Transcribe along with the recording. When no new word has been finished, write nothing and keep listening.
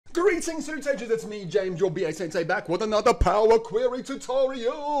Greetings, salutations, it's me, James, your BA Sensei, back with another Power Query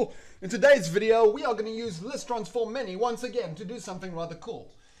tutorial. In today's video, we are going to use List.TransformMany once again to do something rather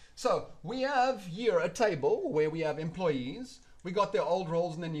cool. So, we have here a table where we have employees. We got their old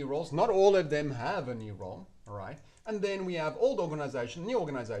roles and their new roles. Not all of them have a new role, all right? And then we have old organization, new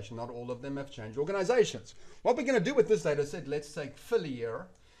organization. Not all of them have changed organizations. What we're going to do with this data set, let's take Philly here.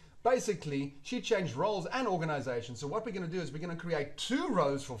 Basically, she changed roles and organizations. So what we're going to do is we're going to create two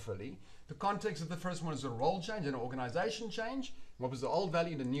rows for Philly. The context of the first one is a role change and an organization change. What was the old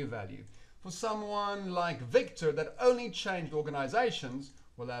value, the new value. For someone like Victor that only changed organizations,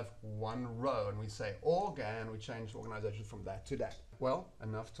 we'll have one row. And we say org, and we change the organization from that to that. Well,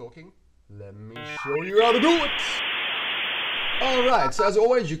 enough talking. Let me show you how to do it. All right, so as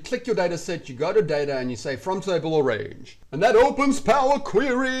always, you click your data set, you go to data, and you say from table or range. And that opens Power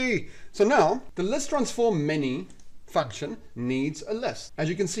Query. So now, the List.TransformMany function needs a list. As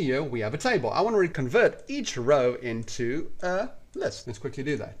you can see here, we have a table. I want to convert each row into a list. Let's quickly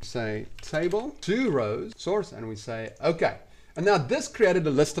do that. Say table.ToRows source, and we say, okay. And now this created a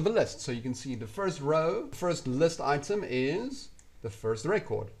list of a list. So you can see the first row, first list item is the first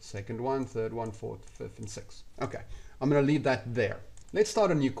record. Second one, third one, fourth, fifth, and sixth. Okay. I'm going to leave that there. Let's start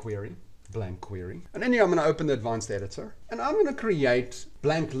a new query, blank query. And then here I'm going to open the advanced editor. And I'm going to create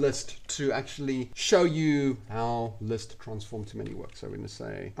blank list to actually show you how list transform to many works. So we're going to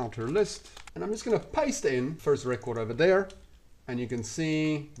say outer list. And I'm just going to paste in first record over there. And you can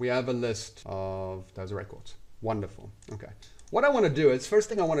see we have a list of those records. Wonderful. Okay. What I want to do is, first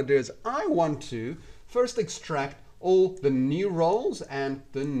thing I want to do is I want to first extract all the new roles and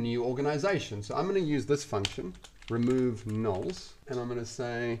the new organization. So I'm going to use this function, remove nulls, and I'm going to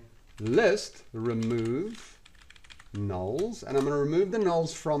say list remove nulls, and I'm going to remove the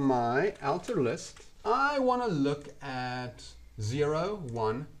nulls from my outer list. I want to look at 0,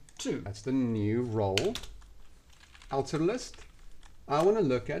 1, 2. That's the new role. Outer list. I want to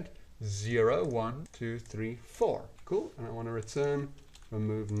look at 0, 1, 2, 3, 4. Cool. And I want to return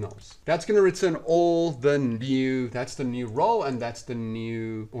remove nulls. That's going to return all the new, that's the new role, and that's the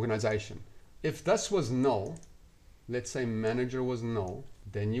new organization. If this was null, let's say manager was null,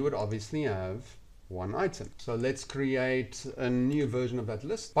 then you would obviously have one item. So let's create a new version of that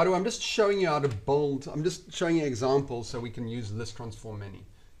list. By the way, I'm just showing you how to build, I'm just showing you examples so we can use List.TransformMany.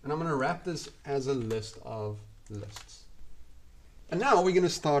 And I'm going to wrap this as a list of lists. And now we're going to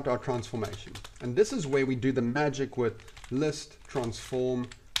start our transformation. And this is where we do the magic with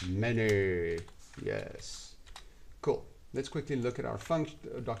List.TransformMany. Yes. Cool. Let's quickly look at our function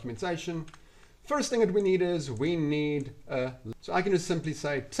documentation. First thing that we need is we need a, so I can just simply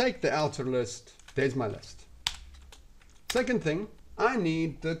say, take the outer list, there's my list. Second thing, I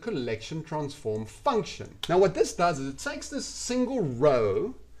need the collection transform function. Now what this does is it takes this single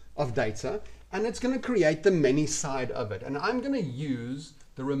row of data and it's going to create the many side of it. And I'm going to use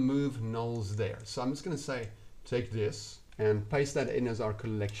the remove nulls there. So I'm just going to say, take this and paste that in as our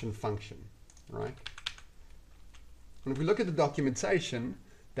collection function, right? And if we look at the documentation,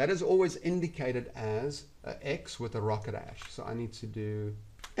 that is always indicated as a X with a rocket dash. So I need to do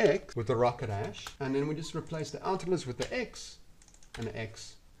X with a rocket dash, and then we just replace the outer list with the X and the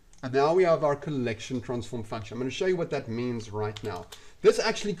X. And now we have our collection transform function. I'm going to show you what that means right now. This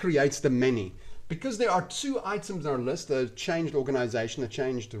actually creates the many. Because there are two items in our list, a changed organization, a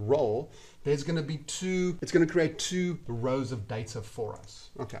changed role, there's going to be two, it's going to create two rows of data for us.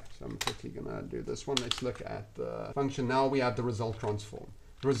 Okay, so I'm quickly going to do this one. Let's look at the function. Now we have the result transform.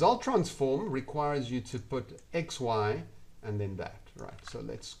 The result transform requires you to put X, Y, and then that, right? So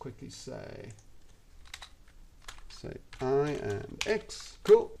let's quickly say I and X.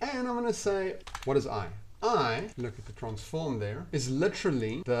 Cool. And I'm going to say, what is I? I, look at the transform there, is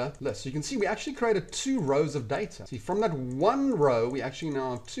literally the list. So you can see we actually created two rows of data. See, from that one row, we actually now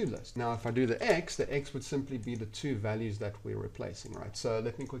have two lists. Now, if I do the X would simply be the two values that we're replacing, right? So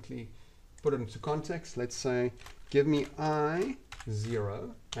let me quickly put it into context. Let's say, give me I,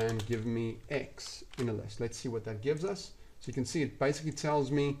 0, and give me X in a list. Let's see what that gives us. So you can see it basically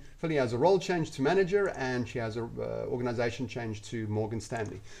tells me Philly has a role change to manager and she has a organization change to Morgan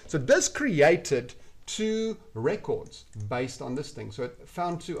Stanley. So this created two records based on this thing. So it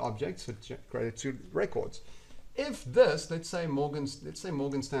found two objects, so it created two records. If this, let's say Morgan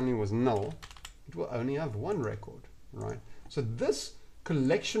Stanley was null, it will only have one record, right? So this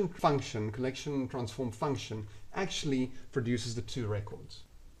collection function, collection transform function, actually produces the two records.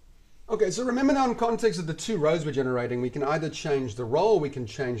 Okay, so remember now in context of the two rows we're generating, we can either change the role, we can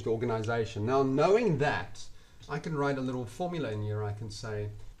change the organization. Now knowing that, I can write a little formula in here. I can say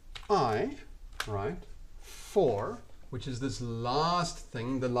I, right, for which is this last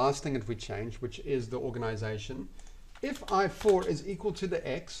thing, the last thing that we change, which is the organization. If I4 is equal to the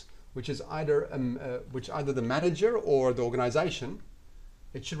X, which is either the manager or the organization,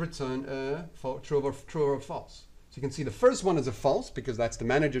 it should return a true or false. So you can see the first one is a false because that's the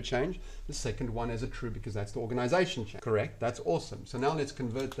manager change. The second one is a true because that's the organization change. Correct, that's awesome. So now let's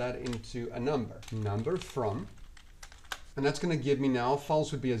convert that into a number. Number.From. And that's going to give me now,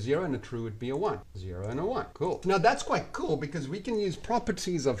 false would be a 0 and a true would be a 1. 0 and a 1. Cool. Now that's quite cool because we can use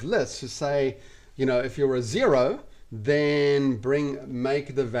properties of lists to say, you know, if you're a 0, then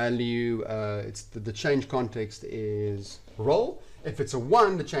make the value, the change context is role. If it's a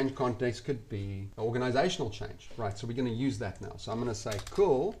 1, the change context could be organizational change. Right, so we're going to use that now. So I'm going to say,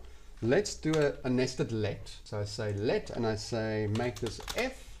 cool, let's do a nested let. So I say let, and I say make this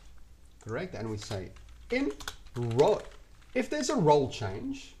F, correct? And we say in role. If there's a role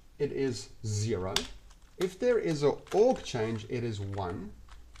change, it is 0. If there is an org change, it is 1,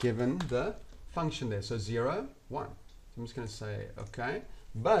 given the function there. So 0, 1. So I'm just going to say, okay.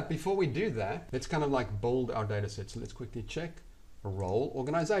 But before we do that, let's kind of like build our data set. So let's quickly check. A role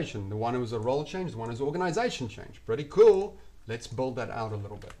organization. The one was a role change, the one is organization change. Pretty cool. Let's build that out a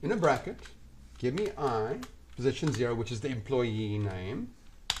little bit. In a bracket, give me I, position 0, which is the employee name,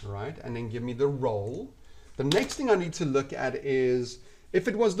 right? And then give me the role. The next thing I need to look at is, if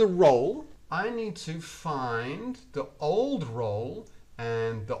it was the role, I need to find the old role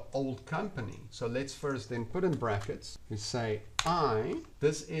and the old company. So let's first then put in brackets. We say I,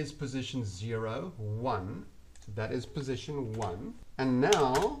 this is position 0, 1. That is position 1. And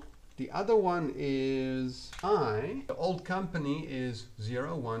now the other one is I. The old company is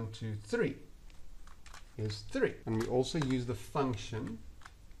 0, 1, 2, 3. Is 3. And we also use the function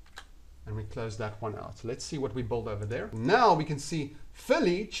and we close that one out. So let's see what we build over there. Now we can see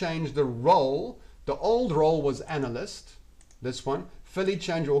Philly changed the role. The old role was analyst. This one. Philly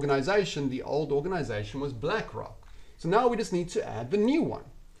changed organization. The old organization was BlackRock. So now we just need to add the new one.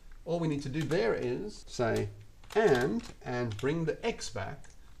 All we need to do there is say and bring the X back.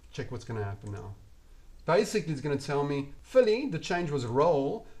 Check what's going to happen now. Basically, it's going to tell me Philly, the change was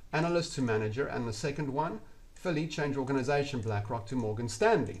role, analyst to manager, and the second one, Philly, change organization, BlackRock to Morgan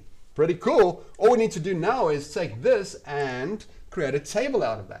Stanley. Pretty cool. All we need to do now is take this and create a table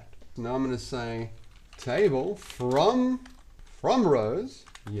out of that. So now I'm going to say table from rows,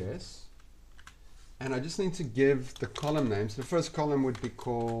 yes. And I just need to give the column names. The first column would be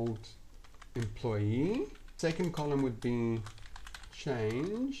called employee. Second column would be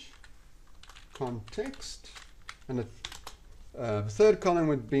change context, and the third column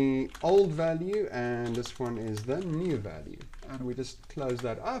would be old value, and this one is the new value. And we just close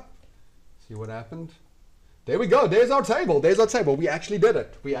that up. See what happened? There we go. There's our table. There's our table. We actually did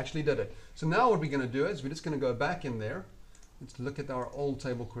it. We actually did it. So now what we're going to do is we're just going to go back in there. Let's look at our old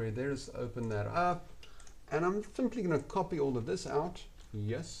table query there. Just open that up, and I'm simply going to copy all of this out.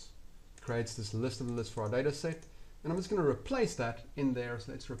 Yes. Creates this list of the list for our data set, and I'm just going to replace that in there.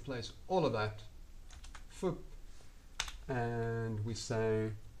 So let's replace all of that. Foop. And we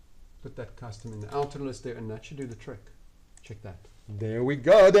say put that custom in the outer list there, and that should do the trick. Check that. There we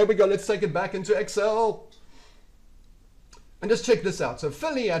go. There we go. Let's take it back into Excel and just check this out. So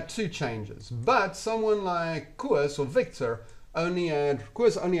Philly had 2 changes, but someone like Koos or Victor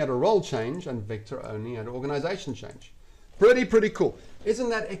Koos only had a role change, and Victor only had an organization change. Pretty cool. Isn't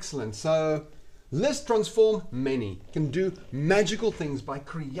that excellent? So List.TransformMany can do magical things by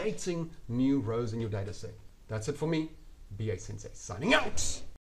creating new rows in your data set. That's it for me. BA Sensei signing out.